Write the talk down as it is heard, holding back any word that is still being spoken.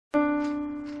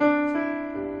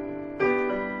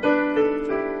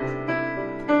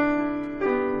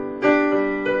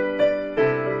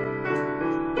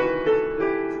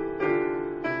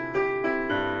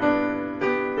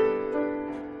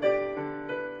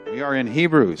We are in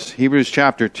Hebrews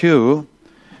chapter 2,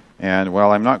 and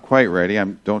well, I'm not quite ready. I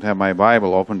don't have my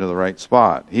Bible open to the right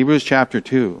spot. Hebrews chapter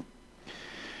 2.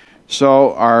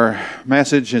 So our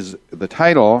message is the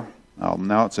title. I'll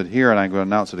announce it here, and I'm going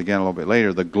to announce it again a little bit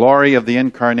later. The glory of the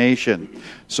Incarnation.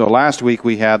 So last week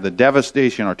we had the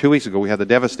devastation, or 2 weeks ago we had the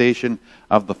devastation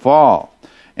of the fall.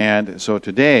 And so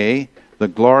today, the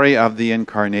glory of the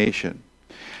Incarnation.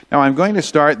 Now I'm going to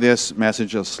start this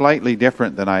message slightly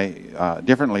differently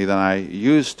than I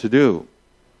used to do,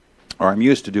 or I'm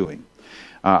used to doing.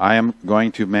 I am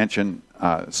going to mention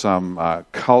some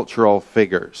cultural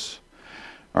figures.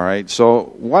 All right,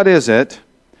 so what is it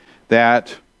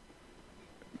that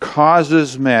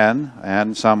causes men,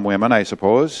 and some women, I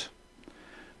suppose,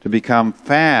 to become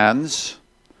fans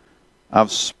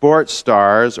of sports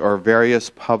stars or various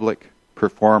public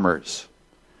performers?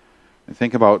 And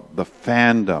think about the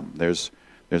fandom. There's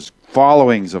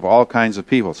followings of all kinds of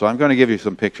people. So I'm going to give you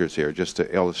some pictures here just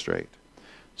to illustrate.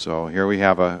 So here we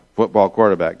have a football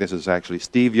quarterback. This is actually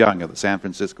Steve Young of the San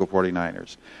Francisco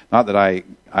 49ers. Not that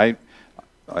I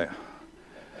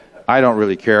don't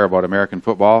really care about American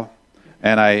football,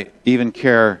 and I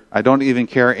don't even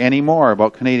care anymore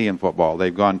about Canadian football.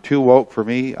 They've gone too woke for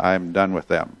me. I'm done with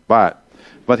them. But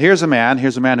here's a man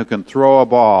who can throw a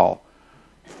ball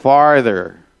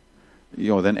farther,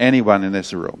 than anyone in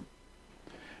this room.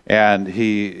 And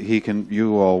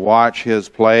you will watch his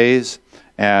plays,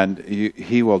 and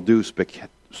he will do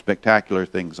spectacular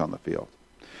things on the field.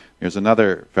 Here's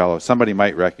another fellow. Somebody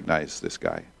might recognize this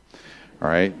guy. All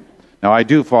right? Now, I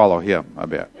do follow him a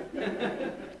bit.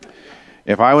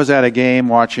 If I was at a game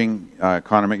watching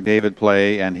Connor McDavid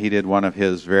play and he did one of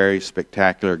his very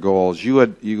spectacular goals, you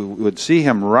would see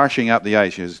him rushing up the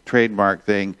ice. His trademark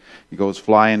thing, he goes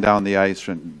flying down the ice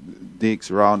and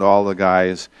dekes around all the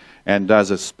guys and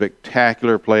does a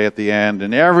spectacular play at the end,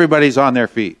 and everybody's on their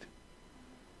feet.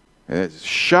 It's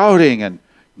shouting and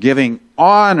giving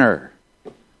honor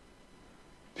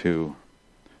to,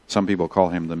 some people call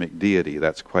him the McDeity.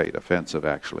 That's quite offensive,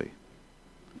 actually.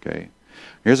 Okay.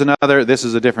 Here's another. This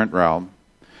is a different realm.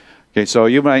 Okay, so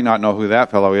you might not know who that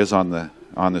fellow is on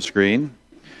the screen,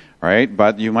 right?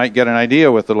 But you might get an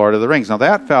idea with the Lord of the Rings. Now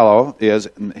that fellow his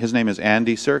name is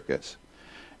Andy Serkis,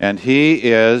 and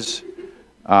he is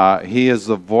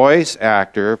the voice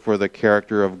actor for the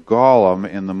character of Gollum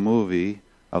in the movie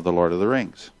of the Lord of the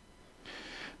Rings.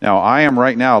 Now I am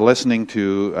right now listening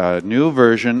to a new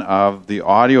version of the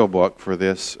audiobook for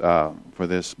this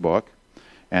book.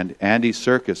 And Andy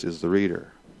Serkis is the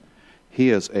reader. He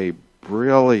is a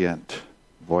brilliant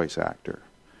voice actor.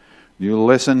 You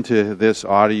listen to this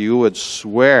audio, you would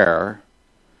swear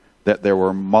that there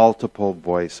were multiple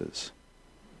voices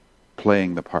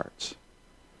playing the parts.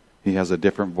 He has a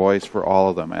different voice for all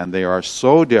of them, and they are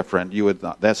so different,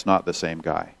 that's not the same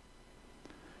guy.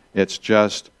 It's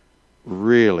just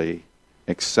really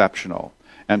exceptional.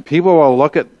 And people will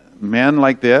look at men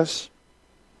like this,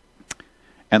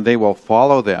 and they will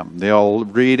follow them. They'll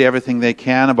read everything they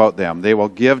can about them. They will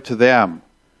give to them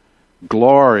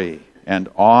glory and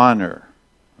honor.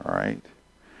 All right?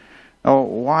 Now,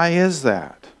 why is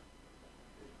that?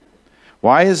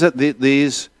 Why is it that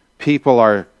these people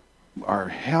are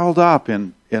held up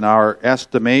in our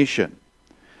estimation?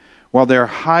 Well, they're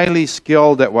highly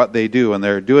skilled at what they do, and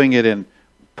they're doing it in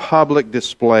public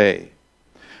display.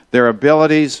 Their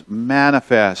abilities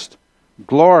manifest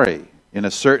glory in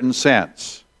a certain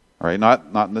sense. All right,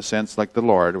 not in the sense like the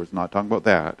Lord. We're not talking about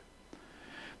that.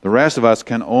 The rest of us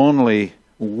can only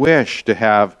wish to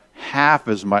have half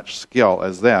as much skill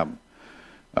as them.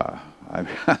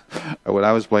 When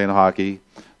I was playing hockey,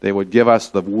 they would give us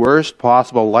the worst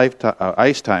possible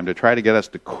ice time to try to get us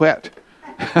to quit.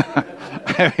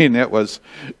 I mean, it was,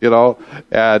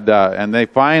 and they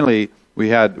finally, we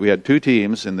had two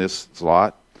teams in this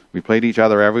slot. We played each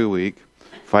other every week.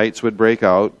 Fights would break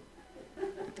out.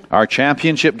 Our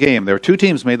championship game, there were two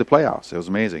teams made the playoffs. It was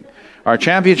amazing. Our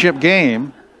championship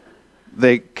game,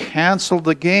 they canceled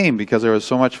the game because there was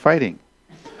so much fighting.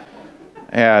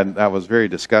 And that was very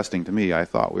disgusting to me. I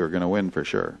thought we were going to win for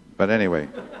sure. But anyway.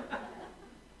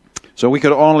 So we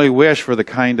could only wish for the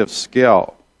kind of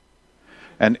skill.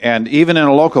 And even in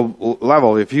a local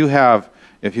level, if you have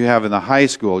in the high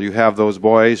school, you have those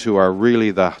boys who are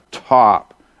really the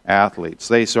top athletes.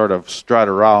 They sort of strut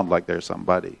around like they're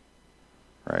somebody.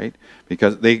 Right?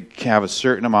 Because they have a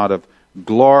certain amount of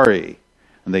glory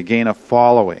and they gain a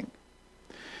following.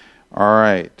 All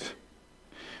right.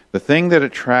 The thing that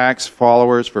attracts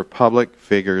followers for public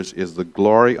figures is the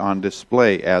glory on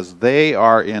display, as they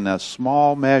are in a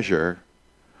small measure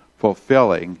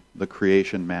fulfilling the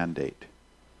creation mandate.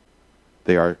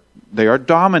 They are they are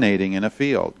dominating in a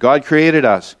field. God created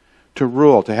us to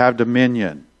rule, to have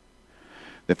dominion.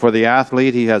 For the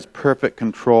athlete, he has perfect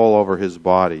control over his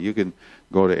body. You can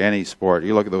go to any sport.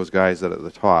 You look at those guys that are at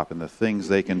the top and the things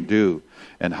they can do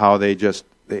and how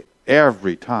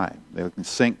every time they can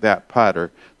sink that putt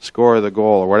or score the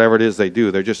goal or whatever it is they do.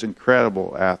 They're just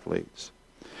incredible athletes.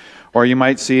 Or you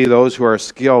might see those who are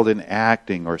skilled in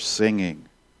acting or singing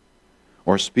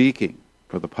or speaking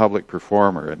for the public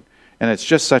performer. And it's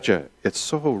just it's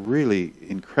so really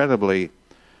incredibly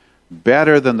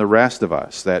better than the rest of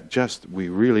us that just we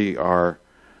really are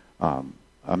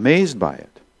amazed by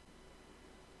it.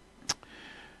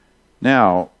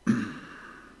 Now,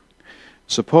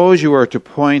 suppose you were to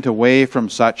point away from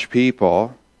such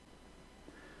people,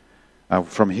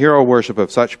 from hero worship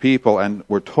of such people, and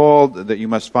were told that you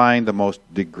must find the most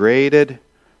degraded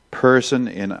person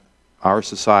in our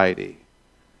society,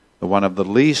 the one of the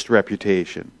least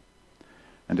reputation,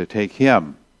 and to take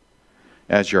him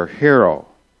as your hero,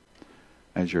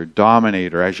 as your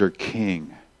dominator, as your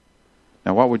king.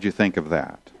 Now, what would you think of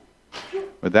that?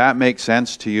 Would that make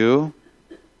sense to you?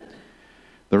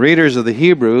 The readers of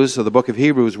the book of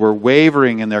Hebrews, were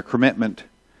wavering in their commitment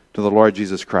to the Lord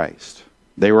Jesus Christ.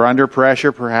 They were under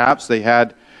pressure, perhaps. They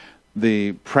had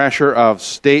the pressure of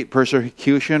state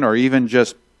persecution or even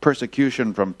just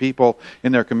persecution from people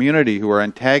in their community who were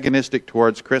antagonistic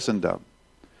towards Christendom.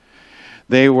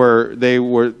 They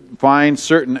would find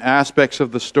certain aspects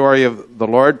of the story of the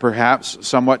Lord perhaps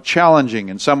somewhat challenging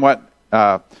and somewhat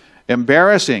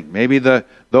embarrassing. Maybe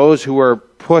those who were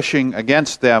pushing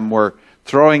against them were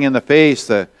throwing in the face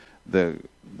the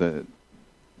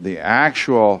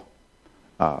actual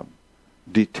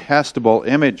detestable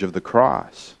image of the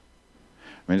cross.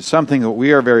 I mean, it's something that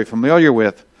we are very familiar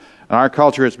with. And our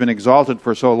culture has been exalted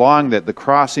for so long that the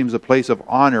cross seems a place of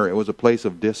honor. It was a place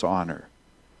of dishonor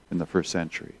in the first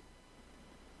century.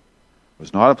 It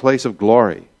was not a place of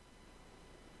glory.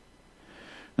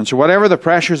 And so whatever the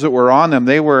pressures that were on them,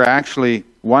 they were actually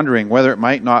wondering whether it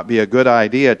might not be a good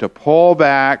idea to pull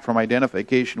back from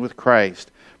identification with Christ,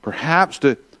 perhaps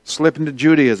to slip into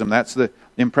Judaism. That's the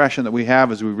impression that we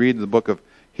have as we read the book of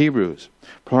Hebrews.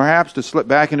 Perhaps to slip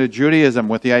back into Judaism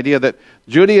with the idea that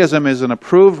Judaism is an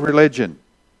approved religion.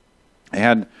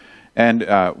 And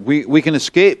we can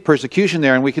escape persecution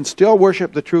there and we can still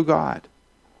worship the true God.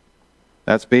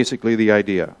 That's basically the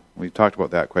idea. We've talked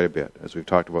about that quite a bit as we've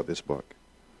talked about this book.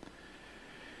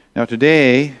 Now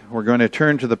today, we're going to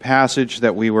turn to the passage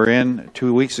that we were in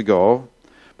 2 weeks ago,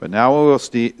 but now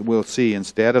we'll see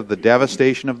instead of the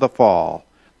devastation of the fall,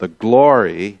 the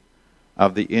glory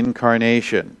of the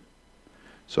Incarnation.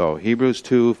 So Hebrews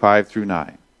 2, 5 through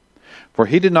 9. For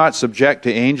he did not subject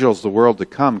to angels the world to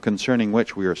come, concerning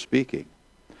which we are speaking.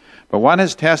 But one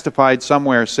has testified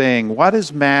somewhere, saying, What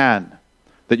is man,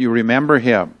 that you remember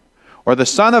him? Or the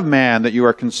Son of Man, that you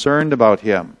are concerned about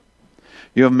him?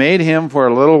 You have made him for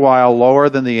a little while lower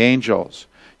than the angels.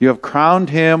 You have crowned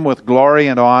him with glory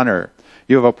and honor.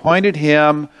 You have appointed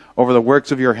him over the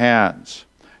works of your hands.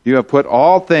 You have put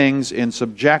all things in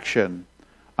subjection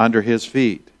under his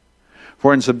feet.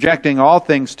 For in subjecting all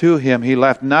things to him, he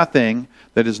left nothing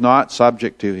that is not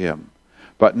subject to him.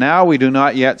 But now we do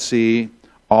not yet see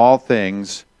all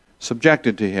things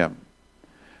subjected to him.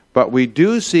 But we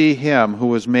do see him who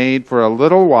was made for a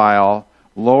little while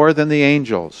lower than the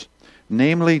angels,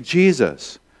 namely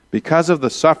Jesus, because of the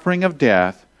suffering of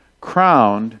death,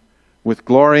 crowned with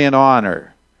glory and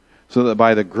honor, so that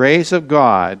by the grace of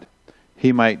God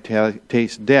he might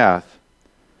taste death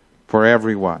for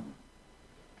everyone.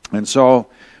 And so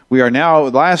we are now,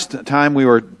 last time we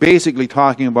were basically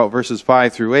talking about verses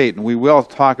 5 through 8, and we will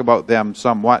talk about them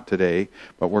somewhat today,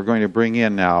 but we're going to bring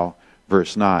in now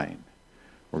verse 9,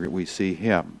 where we see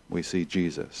him, we see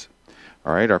Jesus.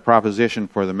 All right, our proposition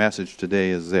for the message today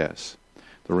is this.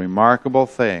 The remarkable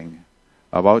thing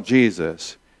about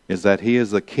Jesus is that he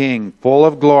is the King full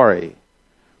of glory,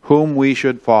 whom we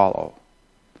should follow,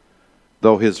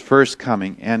 though his first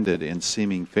coming ended in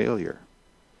seeming failure.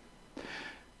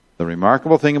 The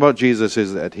remarkable thing about Jesus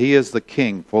is that he is the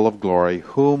King full of glory,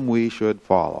 whom we should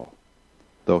follow,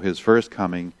 though his first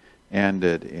coming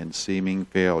ended in seeming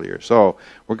failure. So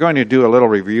we're going to do a little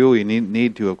review. We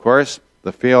need to, of course,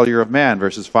 the failure of man,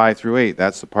 verses 5 through 8.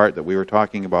 That's the part that we were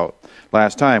talking about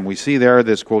last time. We see there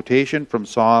this quotation from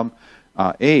Psalm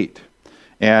 8.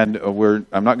 And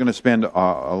I'm not going to spend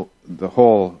the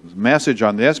whole message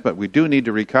on this, but we do need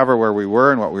to recover where we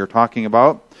were and what we were talking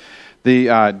about.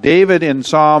 David in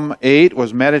Psalm 8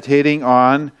 was meditating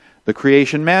on the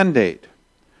creation mandate.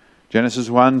 Genesis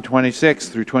 1, 26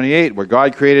 through 28, where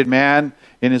God created man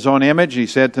in his own image. He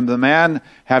said to the man,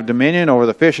 have dominion over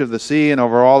the fish of the sea and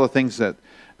over all the things that,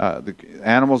 the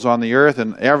animals on the earth,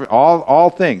 and all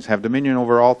things, have dominion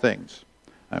over all things.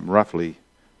 I'm roughly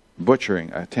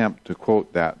butchering an attempt to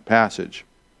quote that passage,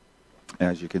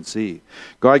 as you can see.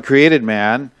 God created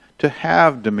man to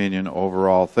have dominion over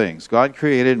all things. God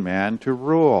created man to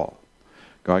rule.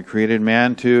 God created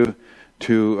man to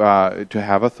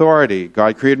have authority.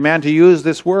 God created man to use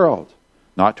this world.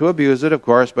 Not to abuse it, of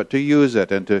course, but to use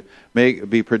it and to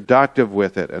be productive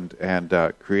with it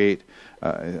and create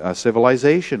a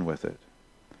civilization with it.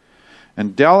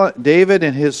 And David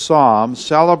in his psalm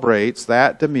celebrates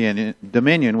that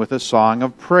dominion with a song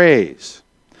of praise.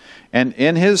 And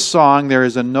in his song there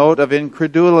is a note of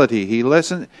incredulity.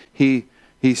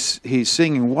 He's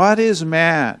singing, "What is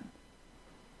man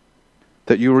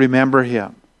that you remember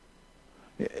him?"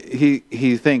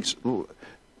 He thinks,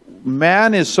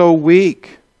 man is so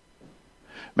weak.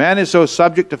 Man is so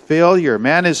subject to failure.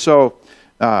 Man is so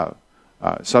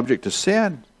subject to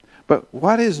sin. But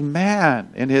what is man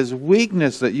in his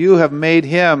weakness that you have made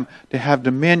him to have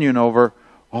dominion over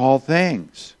all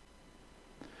things?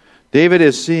 David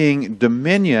is seeing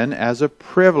dominion as a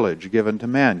privilege given to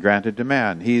man, granted to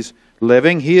man. He's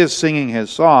living, he is singing his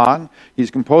song, he's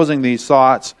composing these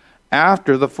thoughts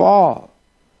after the fall.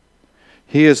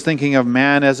 He is thinking of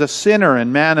man as a sinner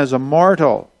and man as a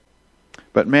mortal.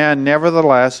 But man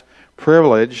nevertheless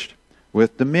privileged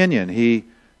with dominion.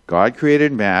 God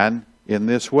created man in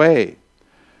this way.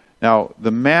 Now,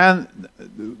 the men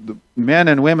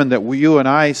and women that you and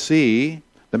I see,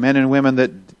 the men and women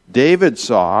that David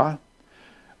saw,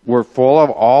 were full of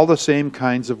all the same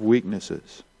kinds of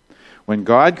weaknesses. When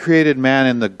God created man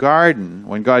in the garden,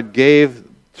 when God gave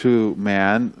to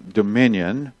man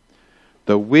dominion,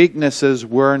 the weaknesses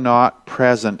were not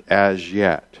present as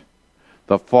yet.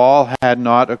 The fall had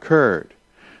not occurred.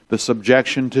 The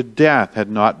subjection to death had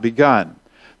not begun.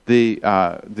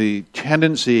 The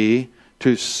tendency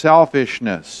to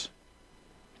selfishness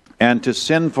and to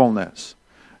sinfulness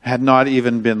had not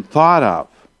even been thought of.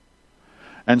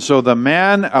 And so the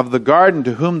man of the garden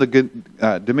to whom the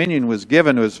dominion was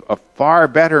given was a far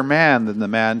better man than the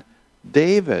man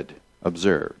David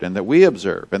observed, and that we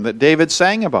observe, and that David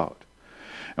sang about.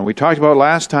 And we talked about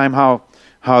last time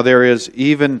how there is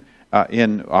even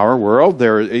in our world,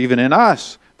 even in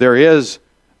us, there is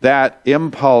that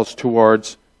impulse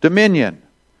towards dominion.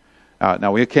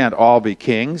 Now, we can't all be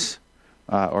kings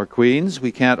or queens.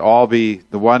 We can't all be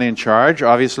the one in charge,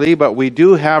 obviously, but we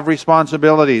do have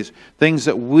responsibilities, things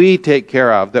that we take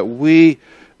care of, that we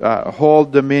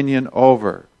hold dominion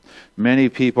over. Many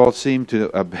people seem to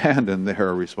abandon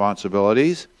their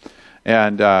responsibilities,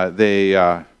 and they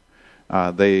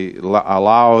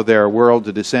allow their world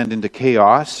to descend into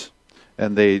chaos,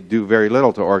 and they do very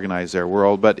little to organize their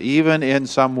world. But even in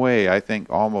some way, I think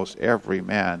almost every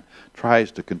man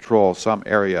tries to control some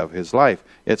area of his life.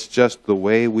 It's just the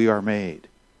way we are made.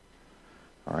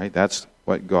 All right, that's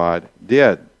what God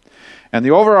did. And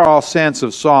the overall sense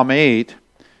of Psalm 8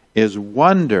 is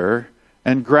wonder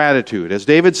and gratitude. As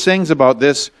David sings about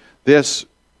this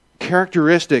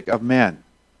characteristic of men.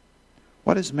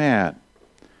 What is man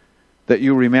that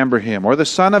you remember him? Or the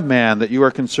Son of Man that you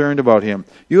are concerned about him?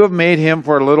 You have made him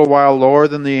for a little while lower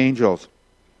than the angels.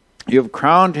 You have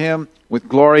crowned him with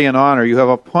glory and honor. You have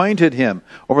appointed him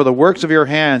over the works of your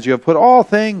hands. You have put all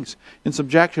things in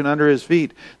subjection under his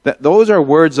feet. Those are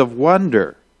words of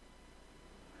wonder.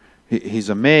 He's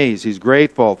amazed. He's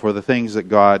grateful for the things that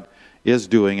God is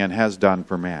doing and has done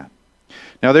for man.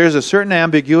 Now, there's a certain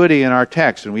ambiguity in our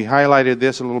text, and we highlighted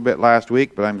this a little bit last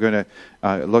week, but I'm going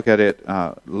to look at it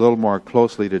a little more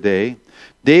closely today.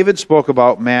 David spoke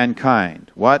about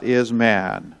mankind. What is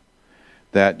man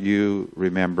that you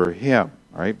remember him?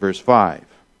 All right, verse 5.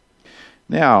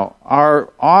 Now, our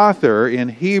author in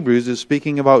Hebrews is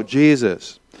speaking about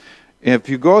Jesus. If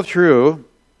you go through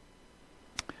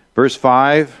verse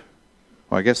 5,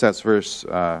 well, I guess that's verse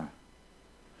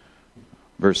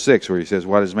 6, where he says,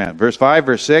 what is man? Verse 5,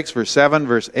 verse 6, verse 7,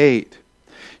 verse 8.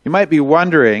 You might be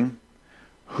wondering,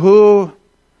 who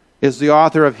is the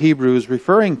author of Hebrews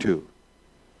referring to?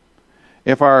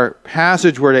 If our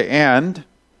passage were to end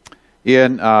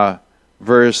in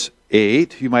verse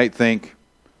 8, you might think,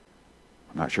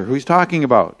 I'm not sure who he's talking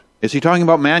about. Is he talking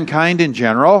about mankind in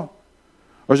general?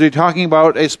 Or is he talking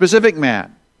about a specific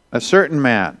man, a certain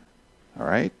man? All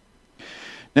right.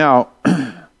 Now,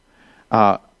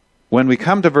 when we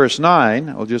come to verse 9,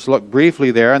 I'll just look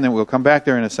briefly there, and then we'll come back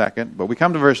there in a second. But we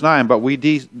come to verse 9, but we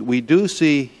do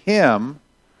see him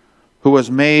who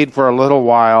was made for a little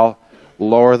while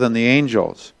lower than the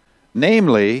angels,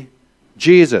 namely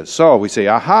Jesus. So we say,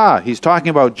 aha, he's talking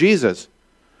about Jesus.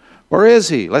 Or is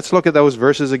he? Let's look at those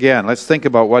verses again. Let's think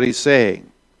about what he's saying.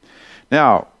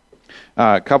 Now,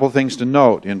 a couple things to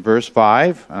note in verse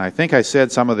 5, and I think I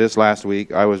said some of this last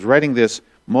week. I was writing this,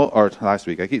 or last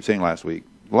week, I keep saying last week,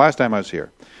 the last time I was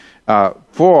here.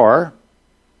 For,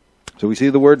 so we see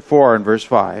the word for in verse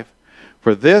 5.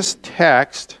 For this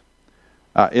text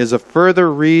is a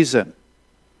further reason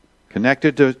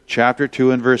connected to chapter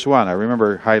 2 and verse 1. I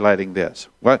remember highlighting this.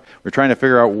 We're trying to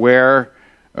figure out where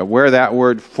that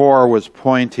word for was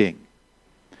pointing.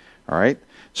 All right?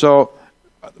 So,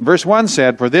 verse 1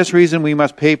 said, for this reason we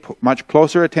must pay much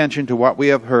closer attention to what we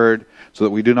have heard so that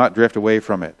we do not drift away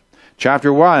from it.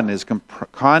 Chapter 1 is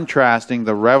contrasting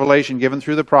the revelation given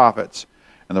through the prophets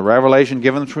and the revelation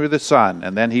given through the Son.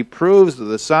 And then he proves that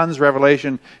the Son's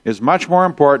revelation is much more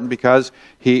important because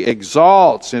he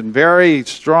exalts in very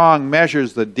strong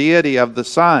measures the deity of the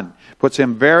Son, puts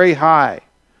him very high.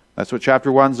 That's what chapter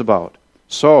 1's about.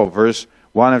 So, verse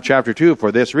 1 of chapter 2,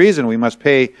 for this reason we must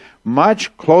pay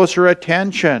much closer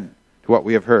attention to what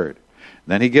we have heard.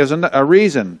 Then he gives a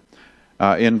reason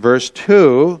in verse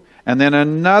 2, and then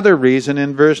another reason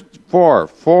in verse 4.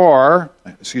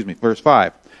 Verse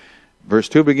 5. Verse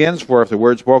 2 begins, for if the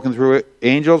word spoken through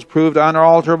angels proved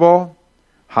unalterable,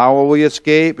 how will we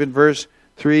escape? In verse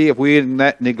 3, if we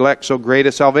neglect so great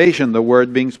a salvation, the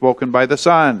word being spoken by the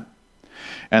Son.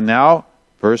 And now,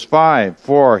 verse 5,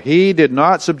 for he did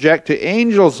not subject to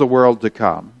angels the world to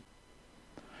come.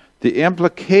 The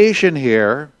implication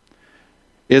here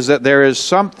is that there is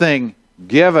something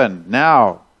given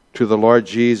now to the Lord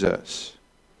Jesus.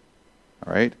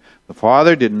 All right? The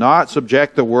Father did not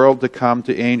subject the world to come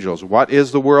to angels. What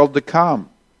is the world to come?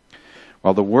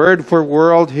 Well, the word for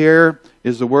world here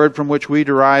is the word from which we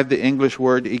derive the English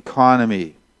word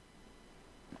economy.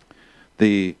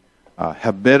 The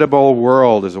habitable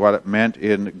world is what it meant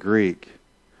in Greek.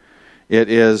 And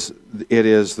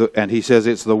he says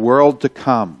it's the world to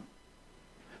come,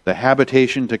 the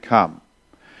habitation to come.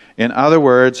 In other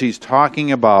words, he's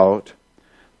talking about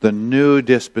the new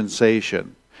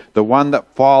dispensation, the one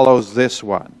that follows this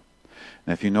one.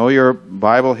 And if you know your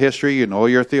Bible history, you know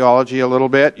your theology a little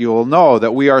bit, you will know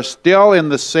that we are still in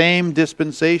the same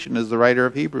dispensation as the writer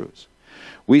of Hebrews.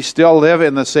 We still live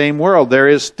in the same world. There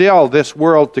is still this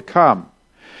world to come.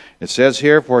 It says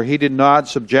here, for he did not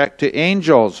subject to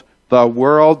angels the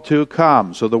world to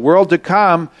come. So the world to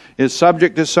come is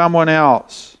subject to someone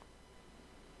else.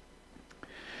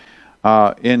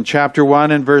 In chapter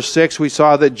 1 and verse 6, we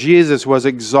saw that Jesus was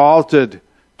exalted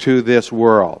to this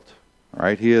world.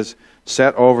 Right? He is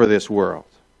set over this world.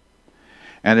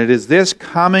 And it is this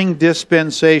coming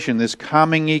dispensation, this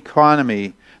coming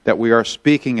economy that we are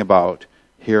speaking about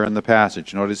here in the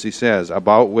passage. Notice he says,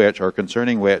 about which, or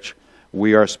concerning which,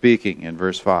 we are speaking in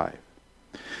verse 5.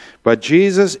 But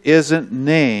Jesus isn't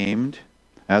named,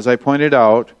 as I pointed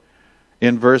out,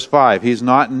 in verse 5. He's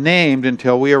not named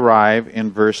until we arrive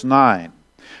in verse 9.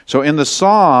 So in the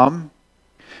psalm,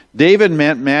 David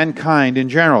meant mankind in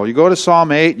general. You go to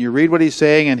Psalm 8 and you read what he's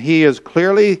saying, and he is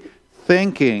clearly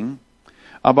thinking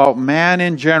about man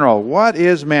in general. What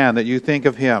is man that you think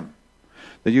of him?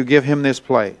 That you give him this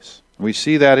place? We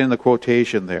see that in the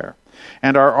quotation there.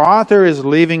 And our author is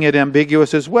leaving it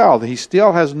ambiguous as well. He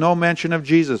still has no mention of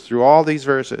Jesus through all these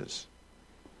verses.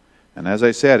 And as I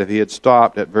said, if he had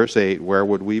stopped at verse 8, where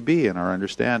would we be in our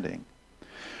understanding?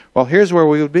 Well, here's where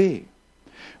we would be.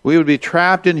 We would be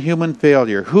trapped in human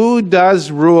failure. Who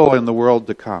does rule in the world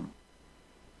to come?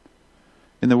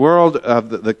 In the world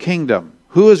of the kingdom,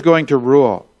 who is going to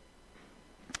rule?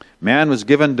 Man was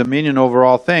given dominion over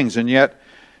all things, and yet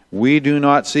we do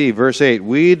not see, verse 8,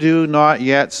 we do not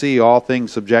yet see all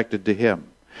things subjected to him.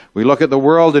 We look at the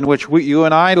world in which you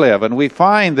and I live, and we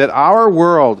find that our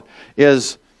world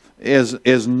is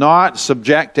not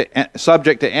subject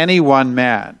to any one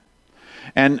man.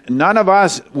 And none of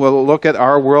us will look at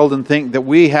our world and think that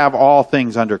we have all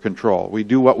things under control. We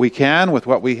do what we can with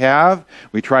what we have.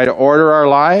 We try to order our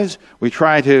lives. We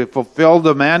try to fulfill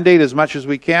the mandate as much as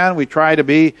we can. We try to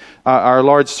be our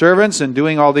Lord's servants in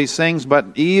doing all these things, but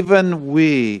even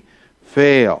we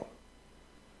fail.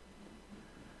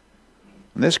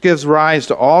 And this gives rise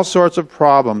to all sorts of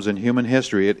problems in human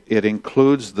history. It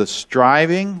includes the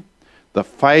striving, the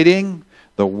fighting,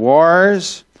 the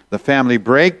wars, the family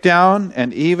breakdown,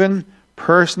 and even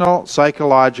personal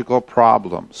psychological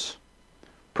problems.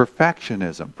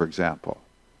 Perfectionism, for example.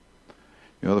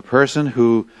 You know, the person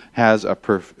who is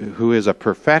a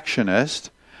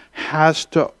perfectionist has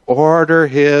to order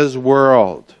his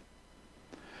world.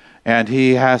 And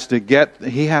he has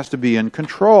to be in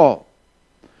control.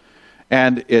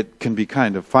 And it can be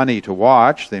kind of funny to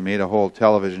watch. They made a whole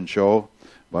television show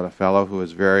but a fellow who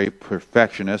was very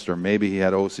perfectionist, or maybe he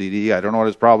had OCD. I don't know what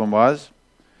his problem was.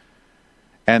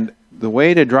 And the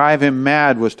way to drive him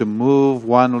mad was to move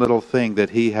one little thing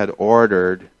that he had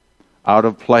ordered out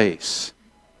of place.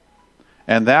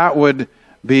 And that would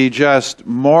be just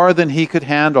more than he could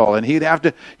handle. And he'd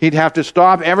have to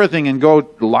stop everything and go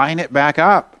line it back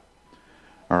up.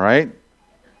 All right?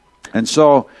 And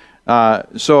so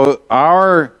the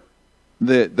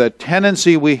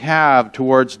tendency we have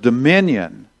towards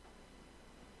dominion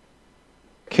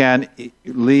can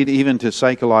lead even to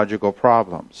psychological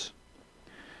problems.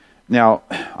 Now,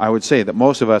 I would say that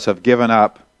most of us have given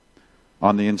up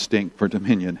on the instinct for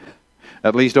dominion,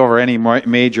 at least over any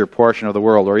major portion of the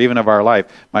world, or even of our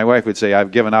life. My wife would say,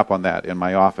 I've given up on that in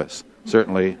my office,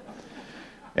 certainly.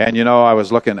 And I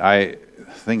was looking,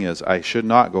 thing is, I should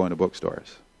not go into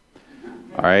bookstores.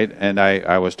 All right? And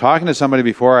I was talking to somebody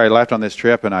before I left on this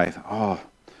trip, and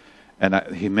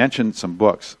he mentioned some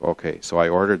books. Okay, so I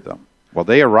ordered them. Well,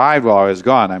 they arrived while I was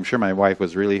gone. I'm sure my wife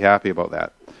was really happy about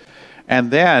that. And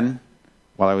then,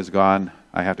 while I was gone,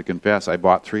 I have to confess, I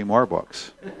bought 3 more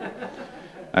books.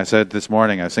 I was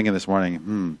thinking this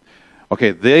morning,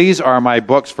 okay, these are my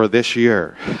books for this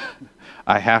year.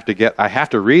 I have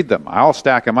to read them. I'll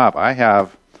stack them up. I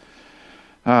have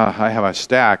a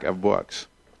stack of books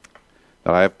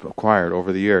that I've acquired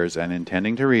over the years and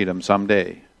intending to read them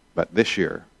someday. But this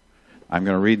year, I'm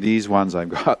going to read these ones I've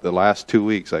got the last 2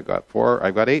 weeks. I've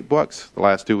got 8 books the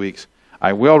last 2 weeks.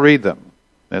 I will read them.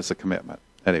 That's a commitment.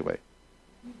 Anyway.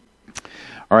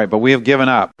 All right, but we have given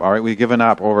up. All right, we've given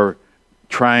up over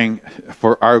trying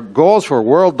for our goals for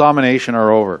world domination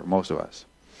are over, most of us.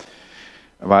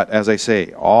 But as I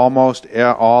say, almost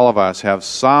all of us have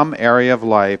some area of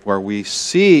life where we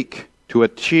seek to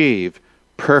achieve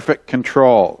perfect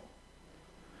control.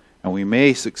 And we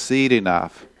may succeed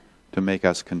enough to make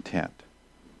us content.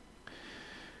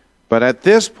 But at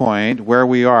this point where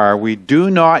we are, we do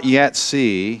not yet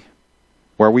see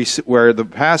where the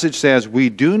passage says, we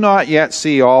do not yet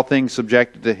see all things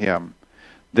subjected to him.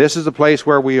 This is the place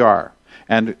where we are.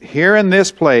 And here in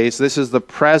this place, this is the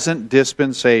present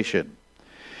dispensation.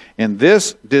 In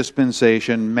this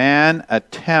dispensation, man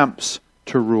attempts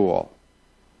to rule.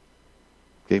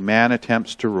 Okay, man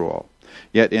attempts to rule.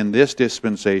 Yet in this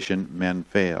dispensation, men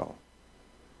fail.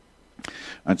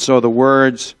 And so the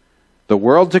words, the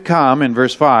world to come in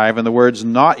verse 5, and the words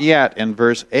not yet in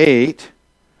verse 8,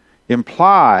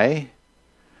 imply,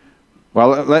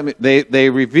 they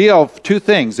reveal 2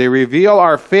 things. They reveal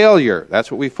our failure.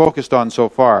 That's what we focused on so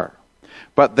far.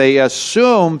 But they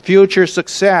assume future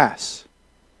success.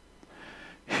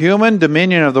 Human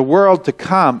dominion of the world to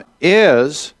come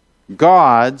is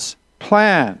God's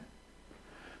plan.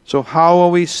 So how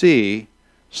will we see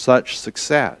such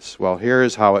success? Well, here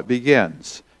is how it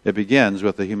begins. It begins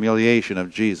with the humiliation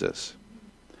of Jesus.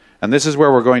 And this is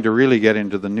where we're going to really get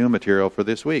into the new material for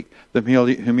this week, the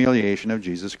humiliation of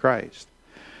Jesus Christ.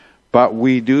 But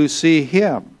we do see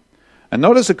him. And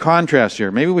notice the contrast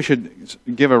here. Maybe we should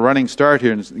give a running start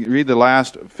here and read the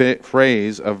last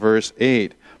phrase of verse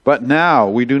 8. But now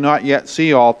we do not yet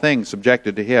see all things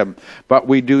subjected to him, but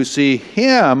we do see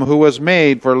him who was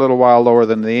made for a little while lower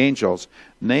than the angels,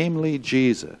 namely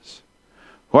Jesus.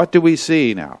 What do we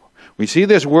see now? We see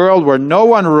this world where no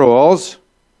one rules,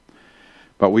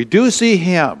 but we do see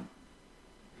him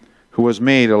who was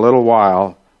made a little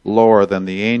while lower than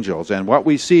the angels. And what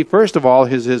we see, first of all,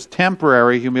 is his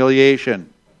temporary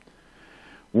humiliation.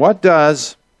 What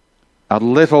does a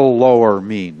little lower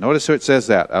mean? Notice how it says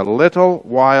that. A little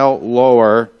while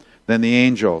lower than the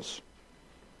angels.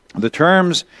 The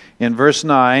terms in verse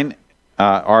 9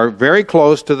 are very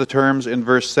close to the terms in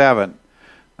verse 7.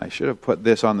 I should have put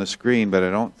this on the screen, but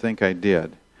I don't think I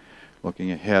did.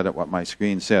 Looking ahead at what my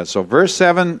screen says. So verse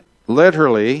 7,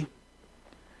 literally,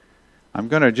 I'm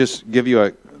going to just give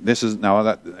you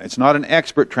it's not an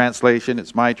expert translation,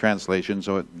 it's my translation,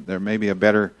 so there may be a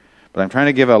better, but I'm trying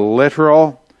to give a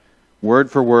literal,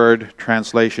 word-for-word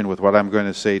translation with what I'm going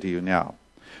to say to you now.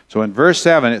 So in verse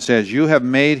 7 it says, you have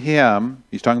made him,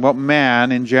 he's talking about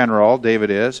man in general, David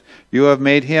is, you have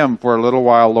made him for a little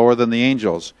while lower than the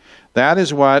angels. That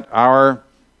is what our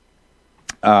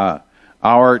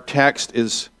text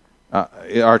is,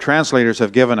 our translators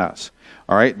have given us.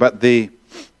 All right, but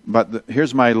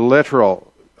here's my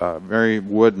literal, very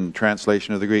wooden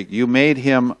translation of the Greek. You made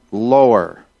him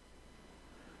lower,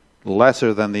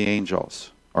 lesser than the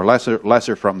angels, or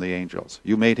lesser from the angels.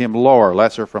 You made him lower,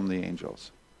 lesser from the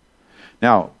angels.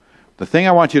 Now, the thing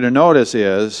I want you to notice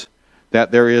is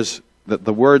that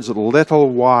the words little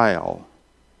while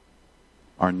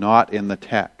are not in the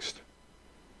text.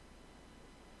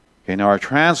 Okay, now our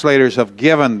translators have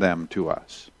given them to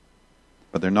us,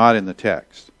 but they're not in the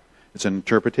text. It's an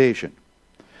interpretation.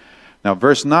 Now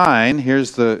verse 9,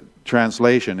 here's the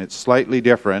translation. It's slightly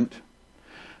different.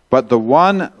 But the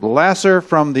one lesser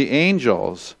from the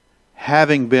angels,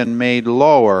 having been made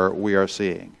lower, we are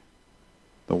seeing.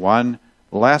 The one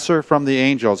lesser from the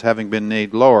angels, having been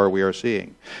made lower, we are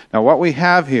seeing. Now what we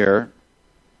have here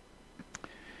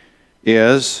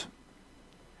is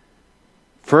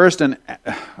first, and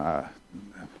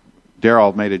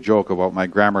Daryl made a joke about my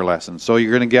grammar lesson, so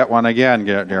you're going to get one again,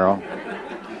 Daryl.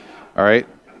 All right?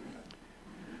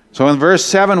 So in verse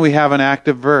 7 we have an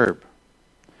active verb.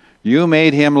 You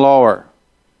made him lower.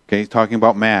 Okay, he's talking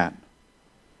about man.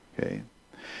 Okay.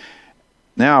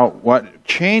 Now, what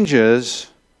changes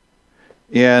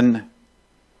in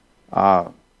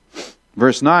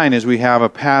verse 9 is we have a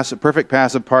perfect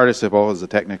passive participle as a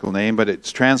technical name, but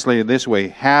it's translated this way,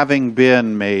 having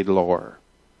been made lower.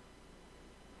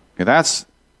 Okay, it's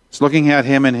looking at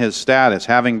him in his status,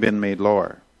 having been made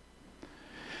lower.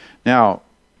 Now,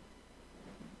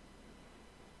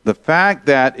 the fact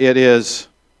that it is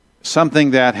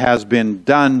something that has been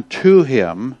done to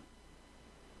him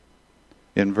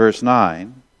in verse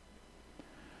 9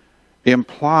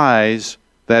 implies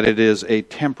that it is a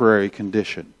temporary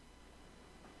condition.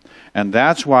 And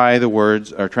that's why the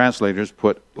words, our translators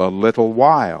put a little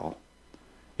while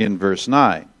in verse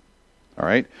 9. All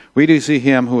right? We do see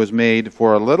him who was made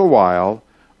for a little while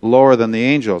lower than the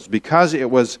angels. Because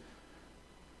it was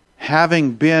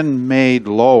having been made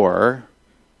lower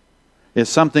is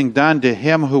something done to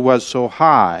him who was so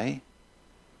high,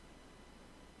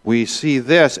 we see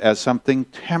this as something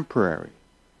temporary.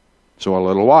 So a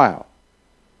little while.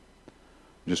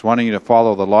 Just wanting you to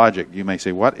follow the logic. You may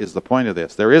say, what is the point of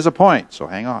this? There is a point, so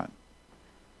hang on.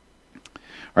 All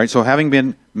right, so having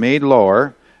been made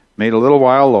lower, made a little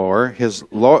while lower, his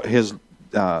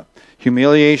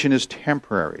humiliation is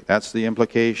temporary. That's the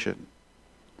implication.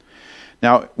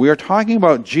 Now, we are talking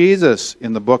about Jesus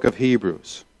in the book of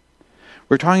Hebrews.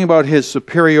 We're talking about his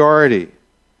superiority.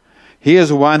 He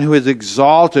is one who is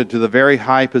exalted to the very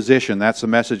high position. That's the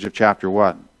message of chapter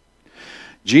 1.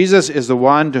 Jesus is the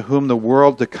one to whom the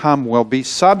world to come will be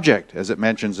subject, as it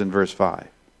mentions in verse 5.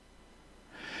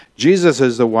 Jesus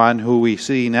is the one who we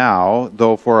see now,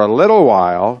 though for a little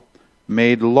while,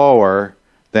 made lower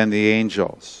than the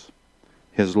angels.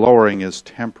 His lowering is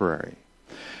temporary.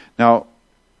 Now,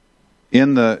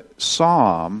 in the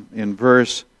psalm, in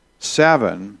verse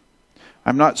 7,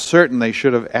 I'm not certain they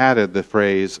should have added the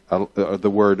phrase,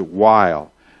 the word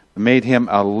while. Made him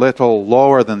a little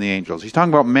lower than the angels. He's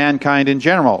talking about mankind in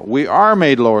general. We are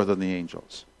made lower than the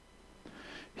angels.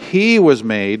 He was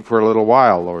made for a little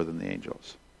while lower than the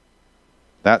angels.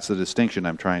 That's the distinction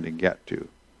I'm trying to get to.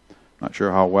 Not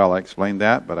sure how well I explained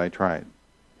that, but I tried.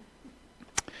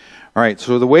 All right,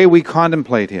 so the way we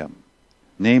contemplate him,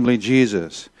 namely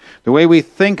Jesus, the way we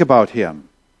think about him,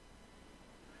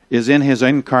 is in his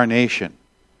incarnation.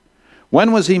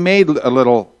 When was he made a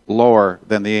little lower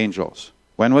than the angels?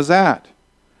 When was that?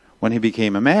 When he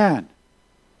became a man.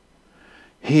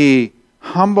 He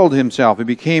humbled himself. He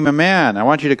became a man. I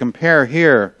want you to compare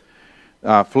here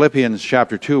Philippians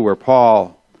chapter 2, where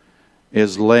Paul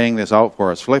is laying this out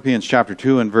for us. Philippians chapter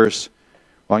 2 and verse,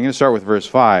 well, I'm going to start with verse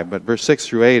 5, but verse 6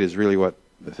 through 8 is really what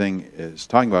the thing is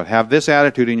talking about. Have this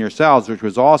attitude in yourselves, which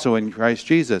was also in Christ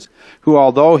Jesus, who,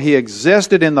 although he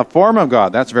existed in the form of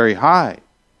God, that's very high,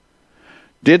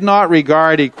 did not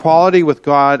regard equality with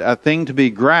God a thing to be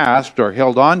grasped or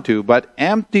held on to, but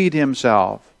emptied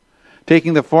himself,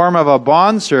 taking the form of a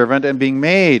bondservant and being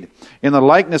made in the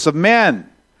likeness of men.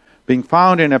 Being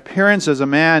found in appearance as a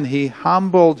man, he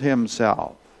humbled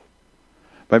himself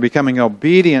by becoming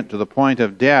obedient to the point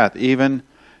of death, even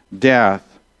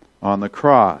death on the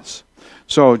cross.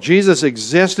 So Jesus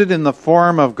existed in the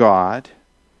form of God.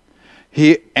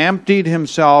 He emptied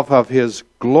himself of his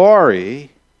glory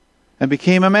and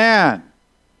became a man.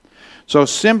 So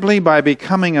simply by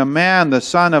becoming a man, the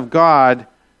Son of God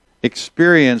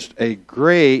experienced a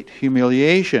great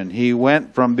humiliation. He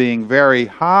went from being very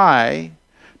high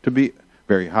to be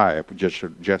very high. I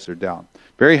gestured down.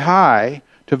 Very high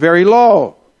to very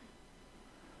low.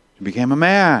 He became a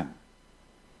man.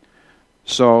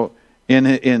 So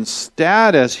in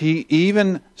status, he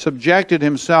even subjected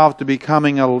himself to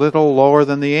becoming a little lower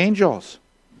than the angels.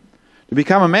 To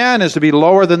become a man is to be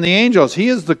lower than the angels. He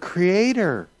is the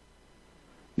creator.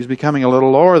 He's becoming a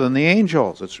little lower than the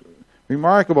angels. It's a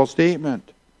remarkable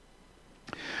statement.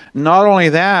 Not only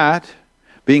that,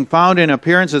 being found in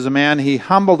appearance as a man, he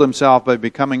humbled himself by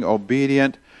becoming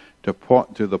obedient to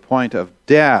the point of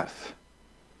death.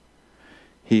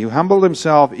 He humbled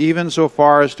himself even so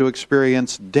far as to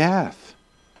experience death.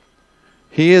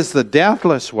 He is the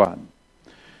deathless one.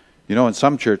 You know, in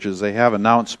some churches they have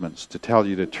announcements to tell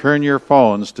you to turn your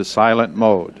phones to silent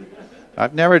mode.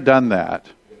 I've never done that,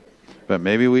 but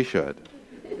maybe we should.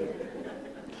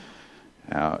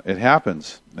 Now, it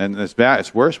happens, and it's bad.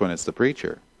 It's worse when it's the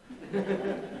preacher.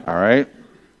 All right?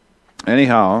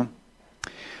 Anyhow,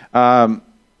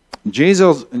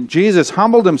 Jesus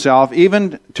humbled himself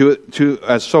even to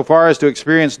as so far as to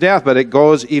experience death, but it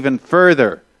goes even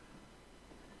further,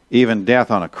 even death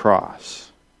on a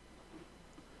cross.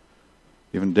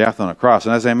 Even death on a cross.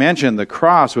 And as I mentioned, the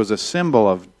cross was a symbol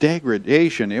of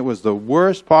degradation. It was the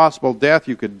worst possible death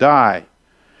you could die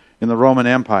in the Roman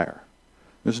Empire.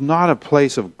 It was not a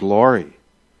place of glory.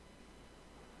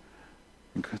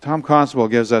 And Tom Constable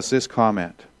gives us this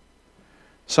comment.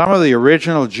 Some of the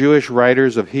original Jewish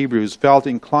writers of Hebrews felt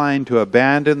inclined to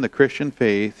abandon the Christian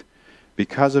faith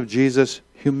because of Jesus'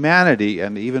 humanity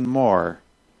and even more,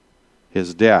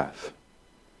 his death.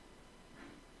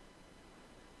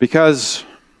 Because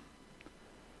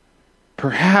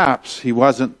perhaps he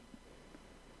wasn't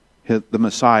the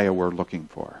Messiah we're looking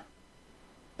for.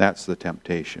 That's the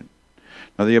temptation.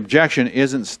 Now, the objection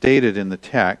isn't stated in the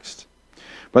text,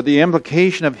 but the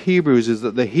implication of Hebrews is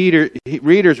that the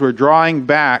readers were drawing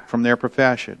back from their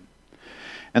profession.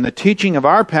 And the teaching of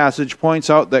our passage points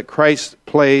out that Christ's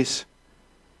place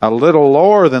a little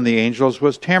lower than the angels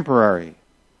was temporary.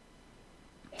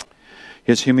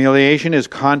 His humiliation is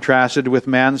contrasted with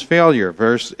man's failure.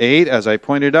 Verse 8, as I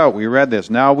pointed out, we read this.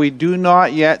 Now we do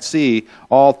not yet see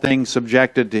all things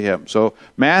subjected to him. So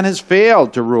man has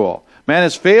failed to rule. Man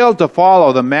has failed to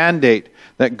follow the mandate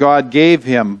that God gave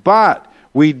him. But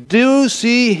we do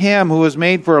see him who was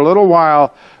made for a little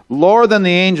while lower than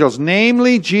the angels,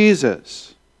 namely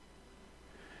Jesus.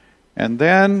 And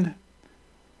then,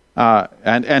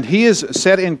 and he is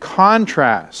set in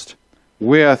contrast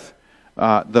with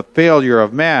the failure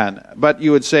of man. But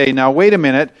you would say, now wait a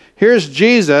minute, here's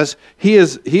Jesus, he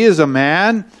is a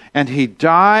man, and he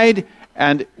died,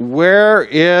 and where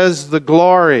is the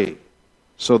glory?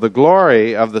 So the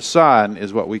glory of the Son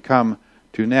is what we come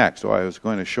to next. So I was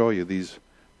going to show you these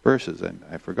verses, and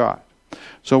I forgot.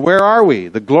 So where are we?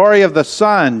 The glory of the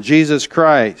Son, Jesus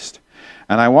Christ.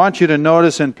 And I want you to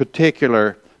notice in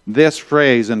particular this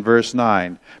phrase in verse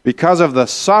 9. Because of the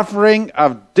suffering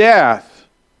of death,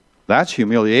 that's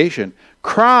humiliation,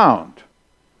 crowned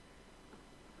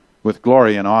with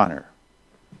glory and honor.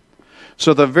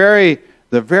 So the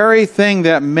very thing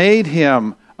that made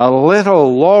him a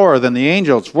little lower than the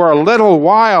angels, for a little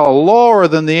while lower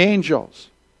than the angels.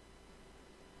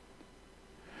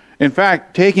 In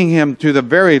fact, taking him to the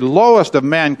very lowest of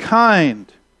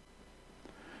mankind,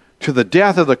 to the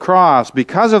death of the cross,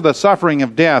 because of the suffering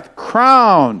of death,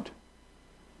 crowned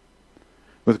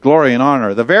with glory and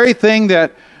honor. The very thing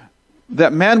that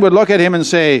men would look at him and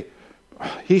say,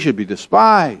 he should be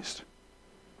despised,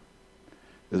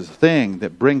 is the thing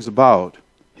that brings about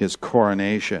his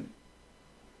coronation.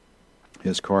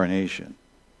 His coronation.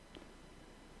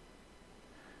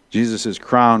 Jesus is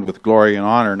crowned with glory and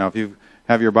honor. Now, if you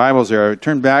have your Bibles there,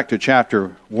 turn back to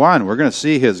chapter 1. We're going to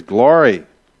see his glory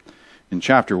in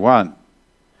chapter 1.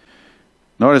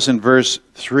 Notice in verse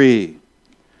 3.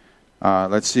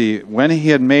 Let's see. When he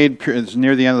had made, it's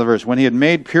near the end of the verse, when he had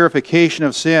made purification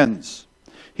of sins,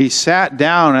 he sat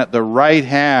down at the right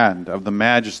hand of the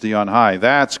Majesty on high.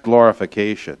 That's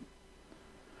glorification.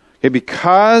 Okay,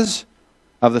 because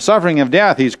of the suffering of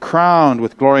death, he's crowned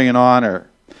with glory and honor.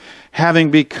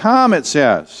 Having become, it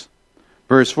says,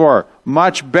 verse 4,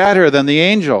 much better than the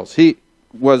angels. He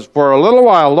was for a little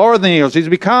while lower than the angels. He's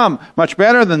become much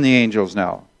better than the angels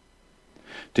now.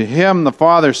 To him the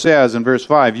Father says in verse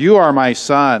 5, you are my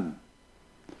Son.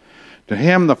 To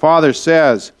him the Father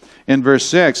says in verse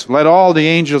 6, let all the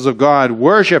angels of God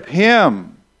worship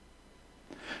him.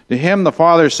 To him the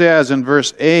Father says in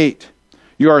verse 8,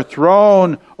 your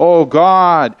throne, O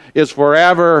God, is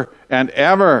forever and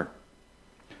ever.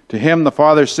 To him the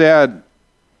Father said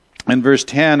in verse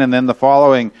 10 and then the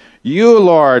following, you,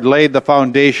 Lord, laid the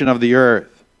foundation of the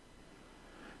earth.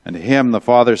 And to him the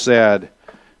Father said,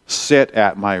 sit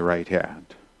at my right hand.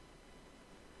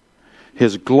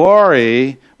 His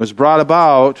glory was brought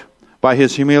about by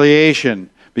his humiliation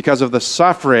because of the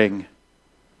suffering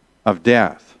of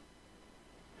death.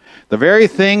 The very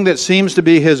thing that seems to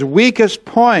be his weakest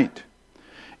point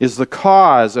is the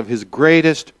cause of his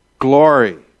greatest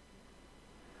glory.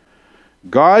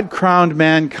 God crowned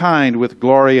mankind with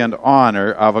glory and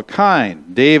honor of a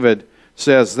kind. David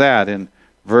says that in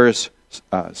verse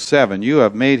 7. You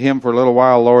have made him for a little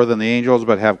while lower than the angels,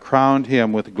 but have crowned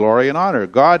him with glory and honor.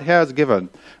 God has given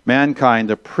mankind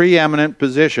the preeminent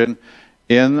position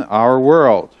in our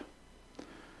world.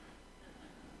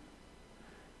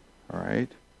 All right?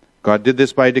 God did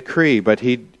this by decree, but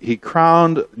he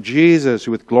crowned Jesus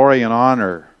with glory and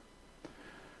honor.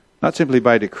 Not simply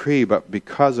by decree, but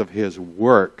because of his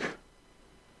work.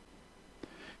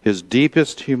 His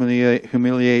deepest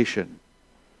humiliation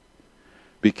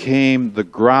became the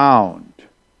ground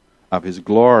of his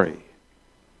glory.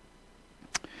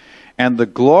 And the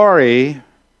glory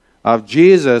of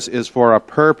Jesus is for a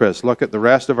purpose. Look at the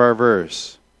rest of our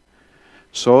verse.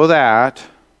 So that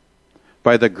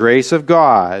by the grace of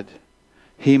God,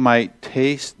 he might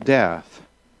taste death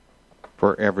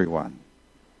for everyone.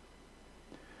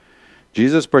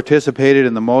 Jesus participated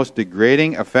in the most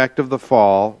degrading effect of the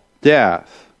fall,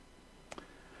 death.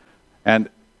 And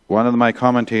one of my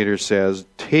commentators says,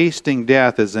 tasting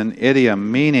death is an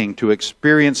idiom meaning to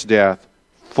experience death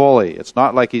fully. It's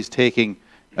not like he's taking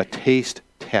a taste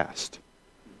test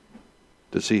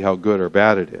to see how good or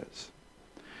bad it is.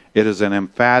 It is an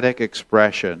emphatic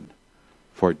expression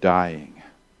for dying.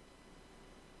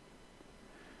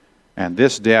 And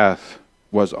this death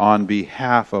was on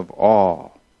behalf of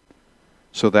all,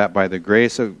 so that by the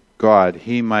grace of God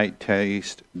he might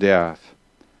taste death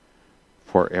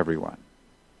for everyone.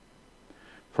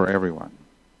 For everyone.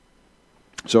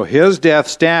 So his death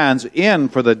stands in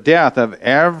for the death of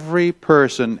every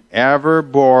person ever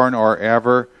born or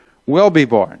ever will be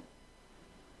born.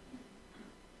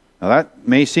 Now that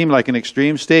may seem like an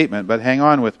extreme statement, but hang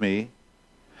on with me.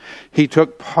 He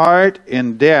took part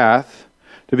in death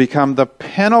to become the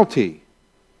penalty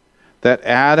that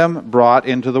Adam brought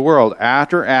into the world.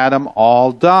 After Adam,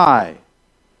 all die.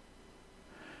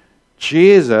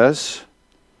 Jesus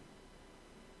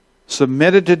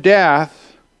submitted to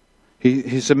death.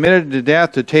 He submitted to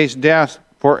death to taste death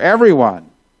for everyone.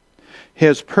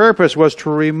 His purpose was to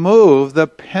remove the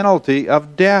penalty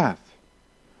of death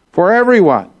for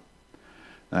everyone.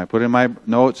 And I put in my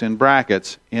notes in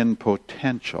brackets, in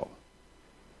potential.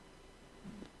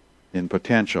 In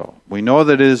potential. We know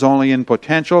that it is only in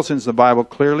potential, since the Bible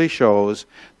clearly shows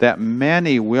that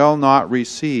many will not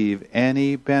receive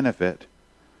any benefit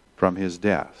from his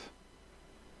death.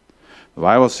 The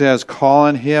Bible says, call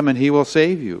on him and he will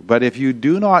save you. But if you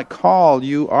do not call,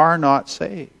 you are not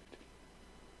saved.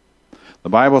 The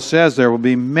Bible says there will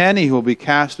be many who will be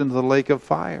cast into the lake of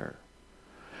fire.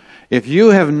 If you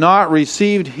have not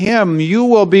received him, you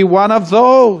will be one of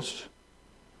those.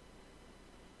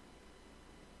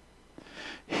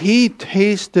 He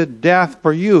tasted death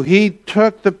for you. He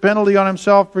took the penalty on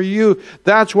himself for you.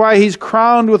 That's why he's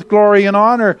crowned with glory and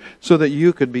honor, so that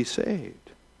you could be saved.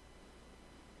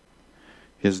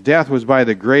 His death was by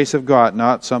the grace of God,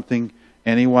 not something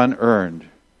anyone earned.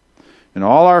 And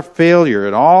all our failure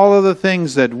and all of the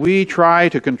things that we try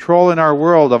to control in our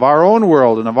world, of our own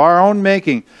and of our own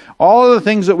making, all of the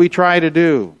things that we try to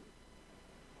do,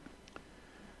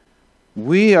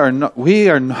 we are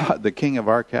not the king of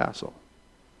our castle.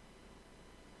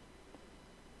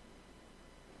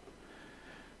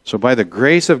 So by the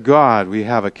grace of God, we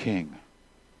have a king.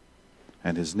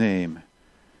 And his name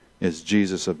is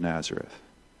Jesus of Nazareth.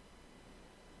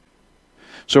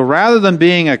 So rather than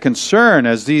being a concern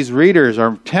as these readers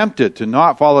are tempted to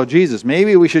not follow Jesus,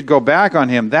 maybe we should go back on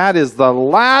him. That is the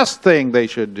last thing they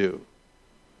should do.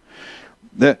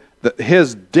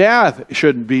 His death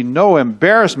should be no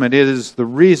embarrassment. It is the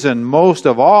reason most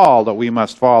of all that we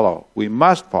must follow. We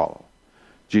must follow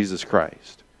Jesus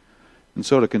Christ. And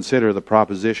so to consider the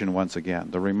proposition once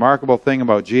again. The remarkable thing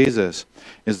about Jesus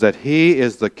is that he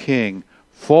is the King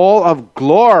full of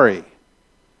glory,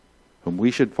 whom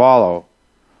we should follow.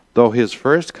 Though his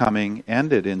first coming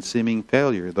ended in seeming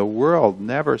failure, the world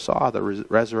never saw the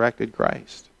resurrected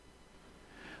Christ.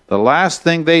 The last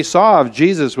thing they saw of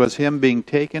Jesus was him being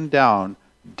taken down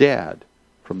dead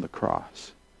from the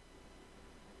cross.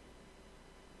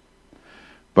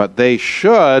 But they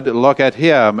should look at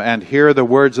him and hear the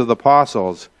words of the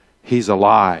apostles, he's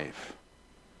alive.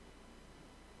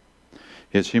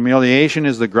 His humiliation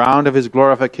is the ground of his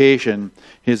glorification,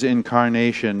 his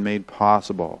incarnation made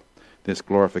possible. This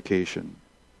glorification.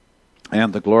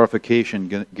 And the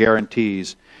glorification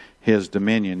guarantees his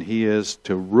dominion. He is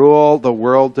to rule the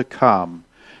world to come,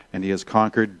 and he has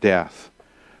conquered death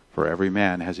for every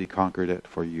man. Has he conquered it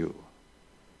for you?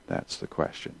 That's the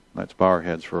question. Let's bow our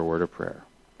heads for a word of prayer.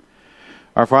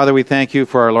 Our Father, we thank you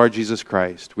for our Lord Jesus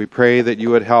Christ. We pray that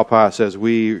you would help us as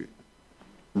we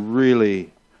really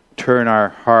turn our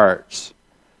hearts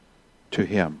to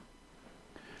him.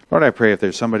 Lord, I pray if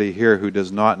there's somebody here who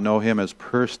does not know Him as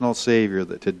personal Savior,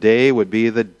 that today would be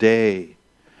the day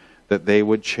that they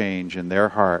would change in their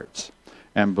hearts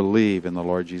and believe in the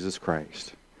Lord Jesus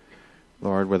Christ.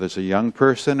 Lord, whether it's a young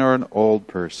person or an old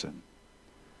person,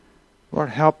 Lord,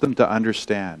 help them to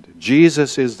understand.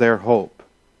 Jesus is their hope.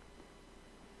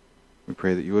 We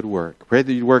pray that you would work. Pray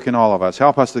that you'd work in all of us.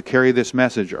 Help us to carry this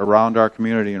message around our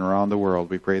community and around the world.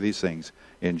 We pray these things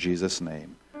in Jesus'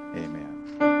 name. Amen.